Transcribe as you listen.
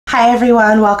Hi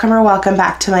everyone, welcome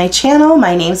back to my channel.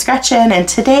 My name's Gretchen and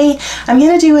today I'm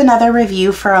going to do another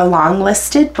review for a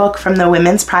long-listed book from the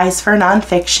Women's Prize for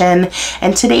Nonfiction,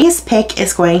 and today's pick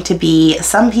is going to be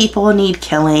Some People Need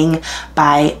Killing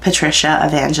by Patricia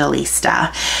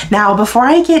Evangelista. Now before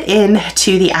I get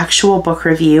into the actual book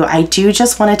review, I do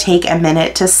just want to take a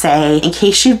minute to say, in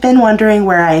case you've been wondering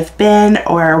where I've been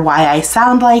or why I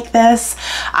sound like this,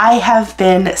 I have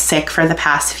been sick for the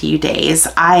past few days.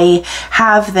 I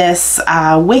have this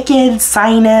wicked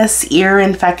sinus ear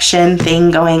infection thing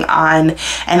going on,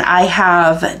 and I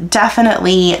have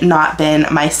definitely not been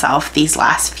myself these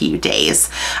last few days.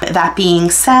 That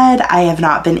being said, I have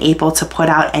not been able to put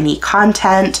out any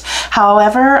content.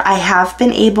 However, I have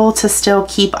been able to still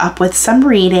keep up with some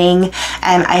reading,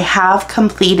 and I have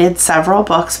completed several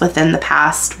books within the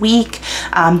past week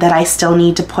that I still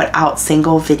need to put out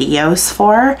single videos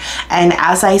for. And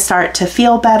as I start to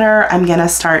feel better, I'm gonna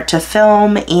start to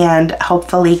film and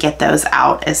hopefully get those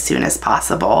out as soon as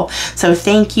possible. So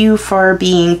thank you for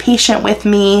being patient with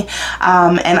me,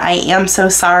 and I am so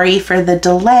sorry for the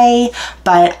delay,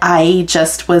 but I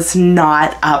just was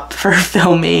not up for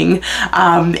filming,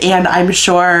 and I'm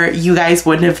sure you guys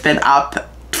wouldn't have been up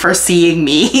for seeing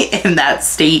me in that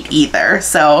state either.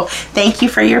 So thank you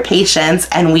for your patience,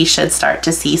 and we should start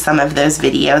to see some of those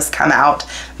videos come out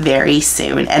very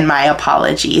soon, and my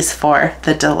apologies for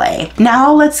the delay.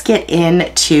 Now let's get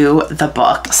into the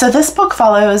book. So this book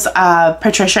follows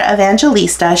Patricia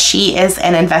Evangelista. She is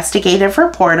an investigative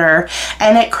reporter,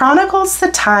 and it chronicles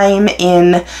the time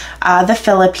in the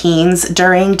Philippines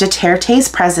during Duterte's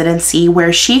presidency,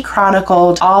 where she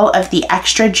chronicled all of the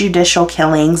extrajudicial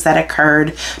killings that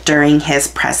occurred during his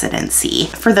presidency.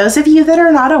 For those of you that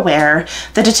are not aware,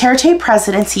 the Duterte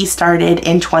presidency started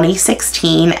in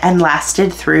 2016 and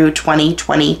lasted through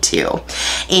 2022.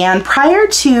 And prior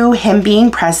to him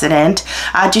being president,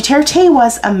 Duterte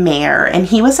was a mayor, and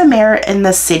he was a mayor in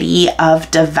the city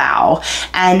of Davao.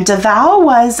 And Davao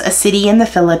was a city in the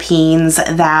Philippines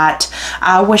that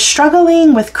was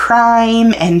struggling with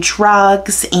crime and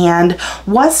drugs and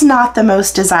was not the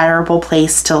most desirable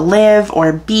place to live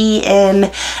or be in.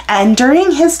 And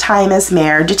during his time as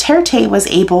mayor, Duterte was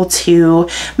able to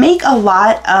make a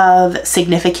lot of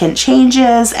significant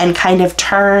changes and kind of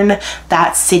turn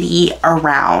that city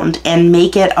around and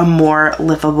make it a more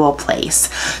livable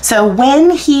place. So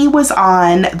when he was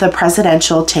on the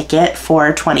presidential ticket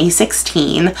for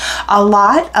 2016, a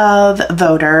lot of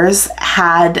voters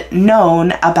had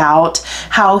known about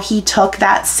how he took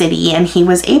that city and he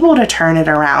was able to turn it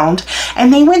around,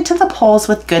 and they went to the polls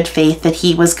with good faith that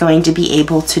he was going to be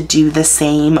able to do the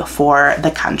same for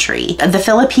the country. The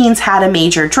Philippines had a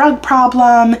major drug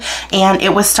problem, and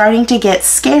it was starting to get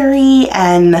scary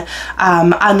and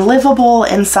unlivable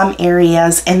in some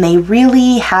areas, and they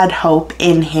really had hope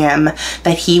in him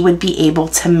that he would be able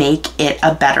to make it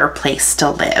a better place to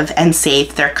live and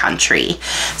save their country.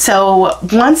 So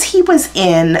once he was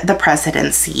in the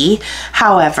presidency,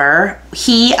 however,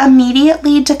 he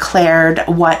immediately declared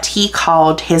what he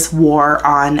called his war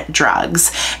on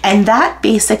drugs, and that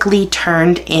basically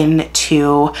turned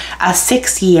into a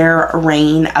 6-year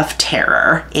reign of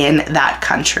terror in that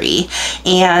country.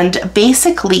 And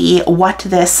basically what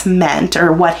this meant,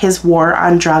 or what his war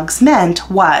on drugs meant,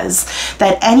 was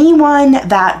that anyone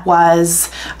that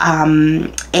was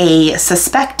a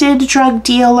suspected drug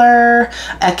dealer,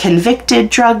 a convicted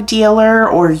drug dealer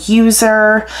or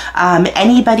user,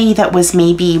 anybody that was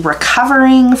maybe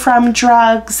recovering from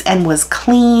drugs and was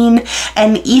clean,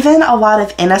 and even a lot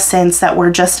of innocents that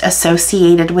were just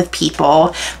associated with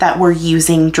people that were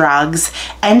using drugs,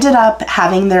 ended up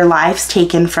having their lives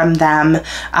taken from them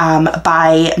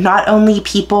by not only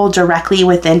people directly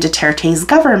within Duterte's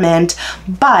government,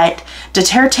 but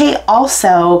Duterte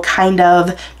also kind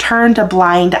of turned a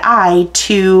blind eye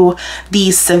to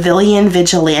these civilian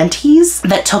vigilantes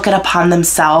that took it upon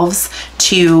themselves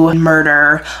to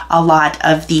murder a lot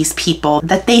of these people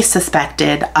that they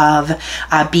suspected of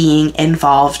being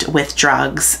involved with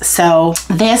drugs. So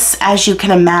this, as you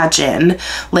can imagine,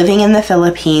 living in the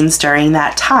Philippines during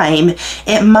that time,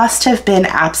 it must have been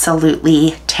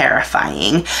absolutely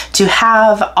terrifying to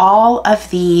have all of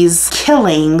these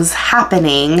killings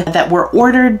happening that were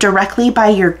ordered directly by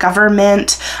your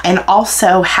government, and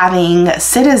also having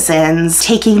citizens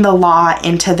taking the law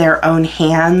into their own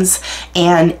hands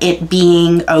and it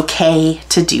being okay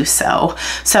to do so.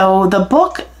 So the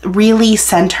book really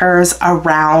centers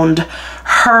around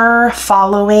her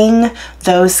following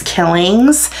those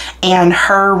killings and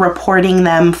her reporting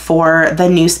them for the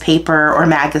newspaper or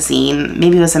magazine,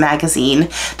 maybe it was a magazine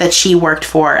that she worked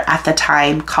for at the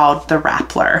time, called The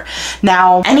Rappler.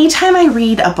 Now, anytime I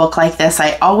read a book like this,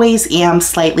 I always am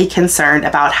slightly concerned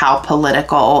about how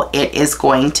political it is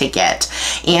going to get.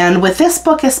 And with this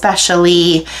book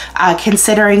especially,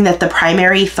 considering that the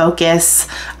primary focus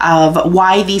of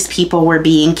why these people were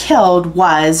being killed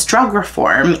was drug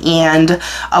reform and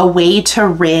a way to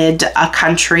rid a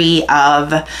country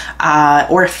of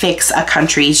or fix a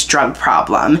country's drug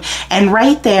problem. And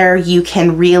right there you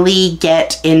can really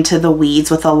get into the weeds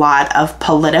with a lot of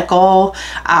political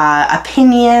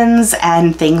opinions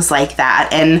and things like that.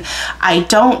 And I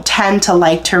don't tend to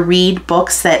like to read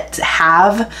books that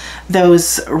have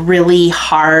those really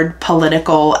hard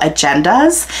political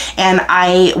agendas, and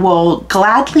I will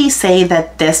gladly say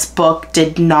that this book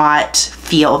did not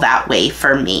feel that way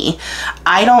for me.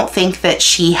 I don't think that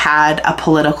she had a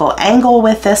political angle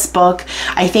with this book.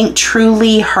 I think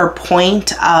truly her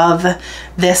point of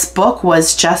this book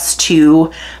was just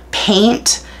to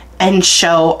paint and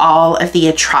show all of the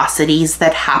atrocities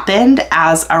that happened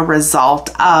as a result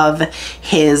of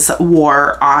his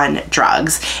war on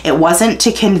drugs. It wasn't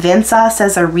to convince us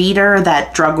as a reader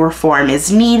that drug reform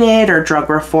is needed or drug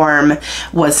reform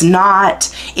was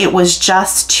not. It was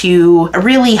just to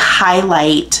really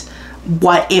highlight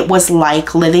what it was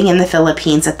like living in the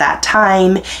Philippines at that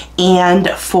time, and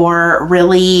for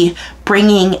really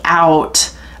bringing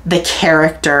out the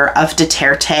character of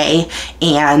Duterte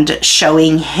and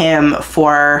showing him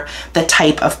for the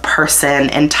type of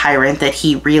person and tyrant that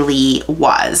he really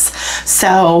was.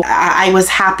 So I was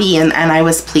happy and I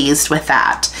was pleased with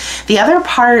that. The other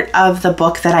part of the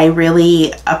book that I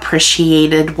really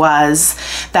appreciated was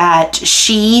that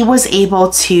she was able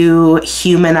to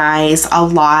humanize a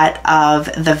lot of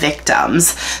the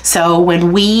victims. So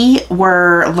when we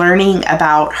were learning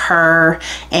about her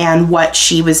and what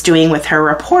she was doing with her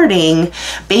reporting,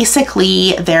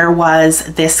 basically there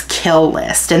was this kill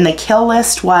list, and the kill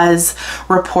list was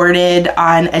reported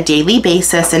on a daily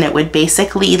basis, and it would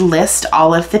basically list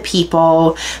all of the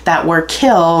people that were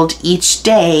killed each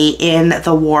day in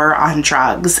the war on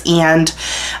drugs. And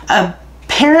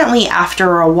apparently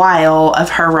after a while of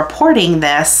her reporting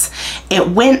this, it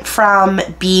went from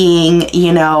being,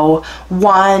 you know,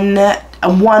 one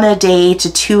a day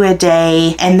to 2 a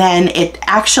day, and then it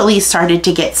actually started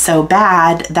to get so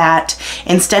bad that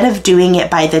instead of doing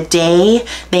it by the day,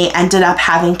 they ended up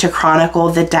having to chronicle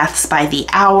the deaths by the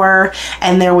hour,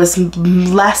 and there was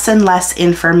less and less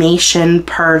information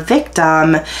per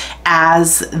victim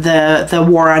as the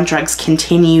war on drugs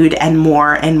continued and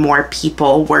more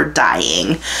people were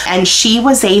dying. And she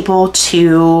was able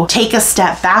to take a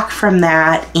step back from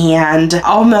that and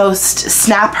almost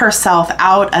snap herself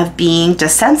out of being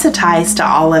desensitized to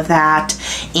all of that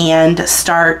and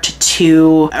start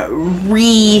to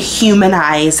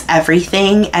rehumanize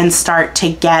everything and start to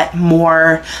get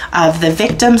more of the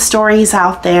victim stories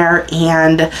out there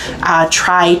and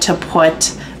try to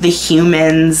put the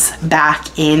humans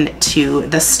back into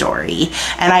the story.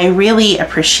 And I really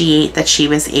appreciate that she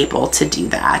was able to do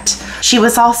that. She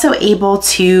was also able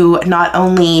to not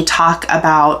only talk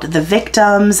about the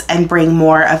victims and bring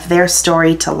more of their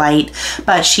story to light,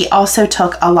 but she also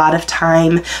took a lot of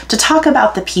time to talk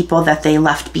about the people that they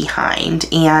left behind.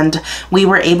 And we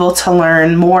were able to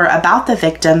learn more about the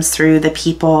victims through the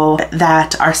people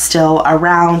that are still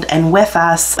around and with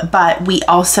us, but we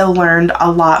also learned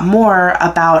a lot more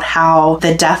about how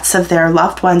the deaths of their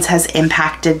loved ones has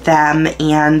impacted them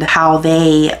and how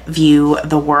they view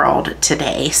the world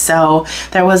today. So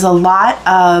there was a lot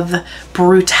of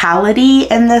brutality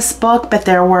in this book, but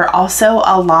there were also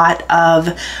a lot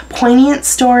of poignant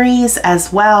stories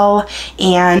as well.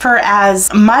 And for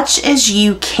as much as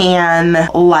you can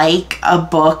like a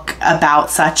book about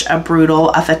such a brutal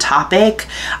of a topic,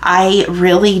 I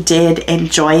really did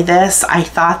enjoy this. I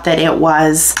thought that it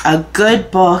was a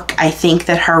good book. I think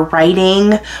that her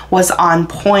writing was on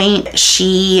point.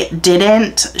 She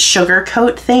didn't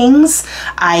sugarcoat things.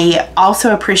 I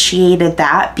also appreciated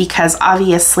that because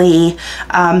obviously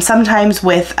sometimes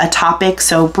with a topic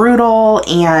so brutal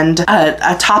and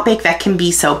a topic that can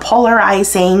be so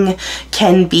polarizing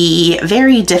can be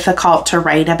very difficult to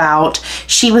write about.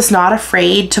 She was not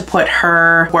afraid to put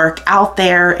her work out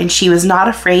there, and she was not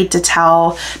afraid to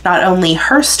tell not only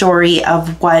her story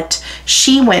of what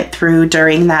she went through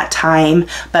during that time,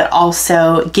 time, but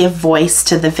also give voice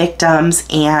to the victims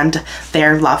and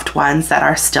their loved ones that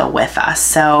are still with us.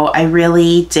 So I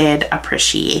really did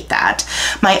appreciate that.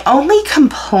 My only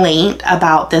complaint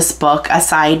about this book,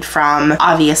 aside from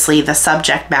obviously the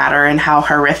subject matter and how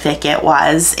horrific it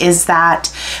was, is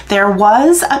that there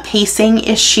was a pacing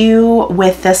issue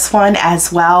with this one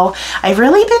as well. I've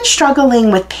really been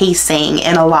struggling with pacing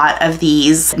in a lot of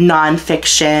these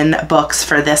nonfiction books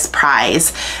for this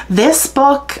prize. This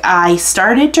book, I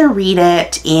started to read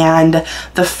it, and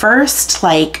the first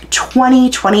like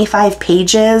 20-25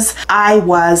 pages, I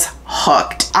was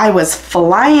hooked. I was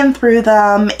flying through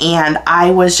them and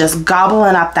I was just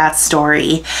gobbling up that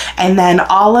story. And then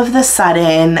all of the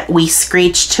sudden we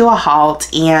screeched to a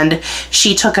halt, and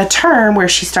she took a turn where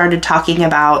she started talking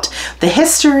about the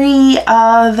history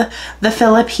of the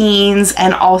Philippines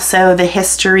and also the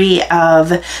history of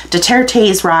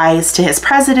Duterte's rise to his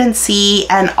presidency.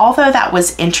 And although that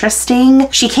was interesting,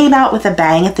 she came out with a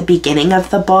bang at the beginning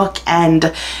of the book,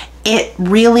 and it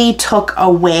really took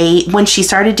away, when she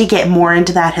started to get more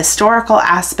into that historical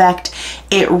aspect,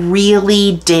 it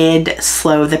really did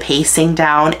slow the pacing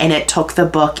down and it took the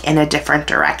book in a different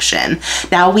direction.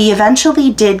 Now, we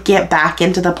eventually did get back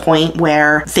into the point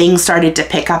where things started to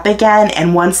pick up again,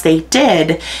 and once they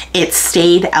did, it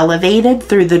stayed elevated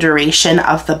through the duration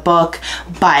of the book,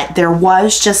 but there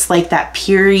was just like that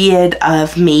period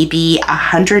of maybe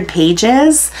 100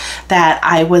 pages that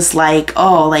I was like,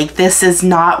 oh, like this is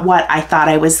not what I thought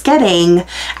I was getting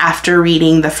after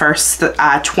reading the first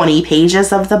 20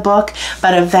 pages of the book.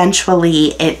 But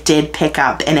eventually it did pick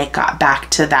up and it got back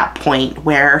to that point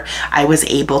where I was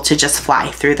able to just fly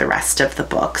through the rest of the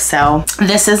book. So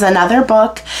this is another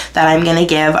book that I'm going to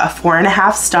give a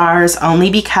 4.5 stars only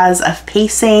because of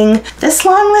pacing. This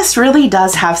long list really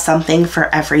does have something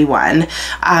for everyone.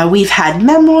 We've had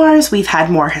memoirs, we've had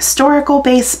more historical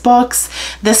based books.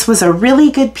 This was a really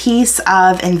good piece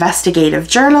of investigative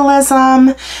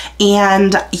journalism.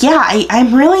 And yeah,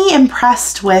 I'm really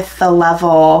impressed with the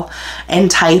level and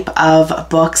type of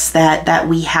books that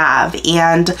we have,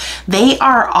 and they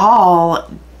are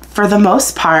all, for the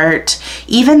most part,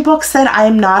 even books that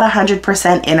I'm not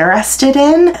 100% interested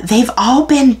in, they've all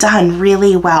been done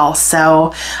really well.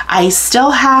 So I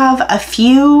still have a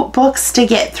few books to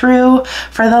get through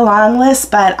for the long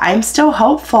list, but I'm still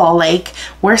hopeful. Like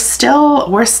we're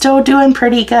still doing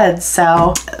pretty good.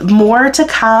 So more to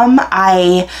come.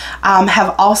 I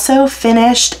have also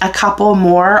finished a couple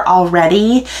more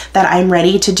already that I'm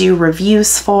ready to do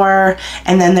reviews for,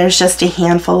 and then there's just a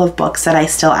handful of books that I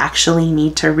still actually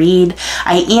need to read.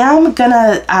 I am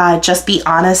gonna just be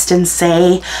honest and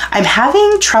say I'm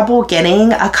having trouble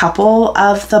getting a couple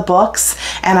of the books,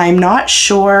 and I'm not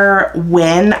sure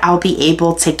when I'll be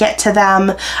able to get to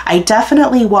them. I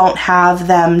definitely won't have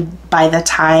them by the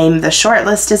time the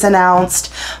shortlist is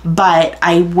announced, but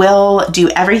I will do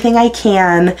everything I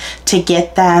can to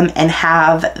get them and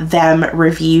have them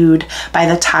reviewed by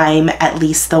the time at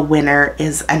least the winner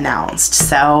is announced.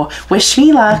 So wish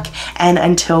me luck, and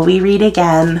until we read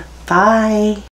again, bye.